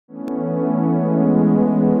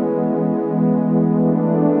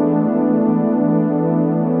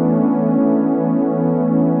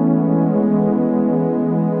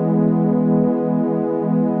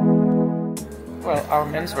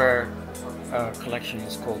menswear collection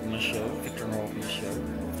is called VIKTOR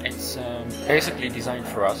HORSTING&ROLF. It's basically designed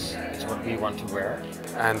for us. It's what we want to wear.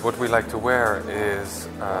 And what we like to wear is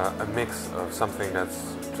a mix of something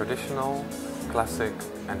that's traditional, classic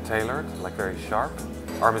and tailored, like very sharp.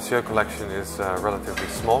 Our Monsieur collection is a relatively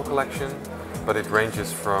small collection, but it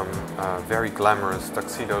ranges from very glamorous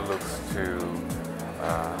tuxedo looks to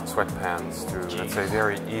sweatpants to, let's say,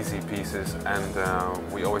 very easy pieces, and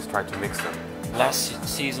we always try to mix them. Last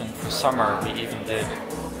season for summer we even did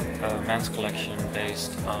a men's collection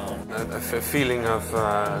based on a feeling of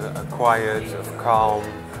quiet, of calm.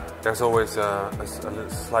 There's always a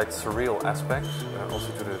slight surreal aspect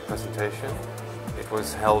also to the presentation. It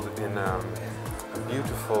was held in a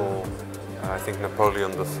beautiful, I think,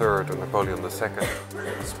 Napoleon III or Napoleon II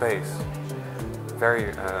space.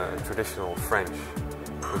 Very traditional French,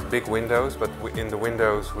 with big windows, but in the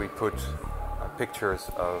windows we put pictures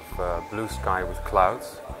of blue sky with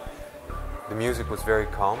clouds. The music was very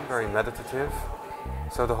calm, very meditative,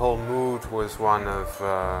 so the whole mood was one of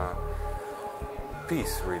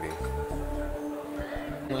peace, really.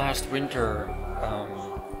 Last winter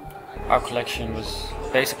our collection was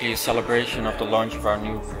basically a celebration of the launch of our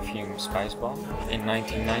new perfume Spice Bomb. In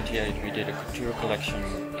 1998 we did a couture collection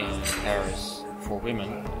in Paris for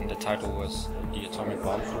women, and the title was the Atomic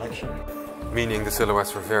Bomb collection. Meaning the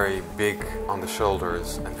silhouettes were very big on the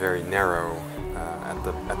shoulders and very narrow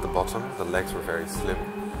at the bottom. The legs were very slim.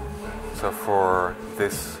 So for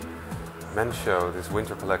this men's show, this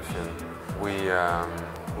winter collection, we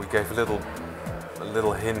gave a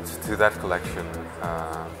little hint to that collection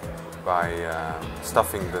by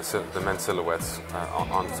stuffing the men's silhouettes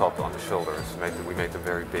on top, on the shoulders. We made them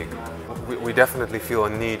very big. We definitely feel a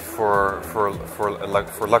need for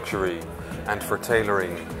luxury and for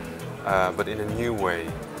tailoring, but in a new way.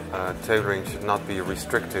 Tailoring should not be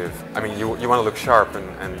restrictive. I mean, you want to look sharp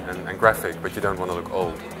and graphic, but you don't want to look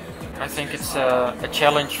old. I think it's a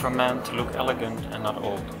challenge for men to look elegant and not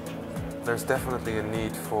old. There's definitely a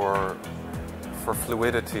need for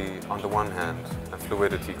fluidity on the one hand, and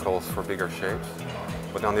fluidity calls for bigger shapes.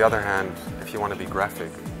 But on the other hand, if you want to be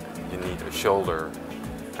graphic, you need a shoulder,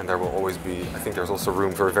 and there will always be, I think there's also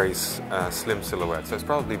room for a very slim silhouette. So it's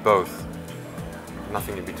probably both,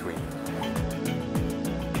 nothing in between.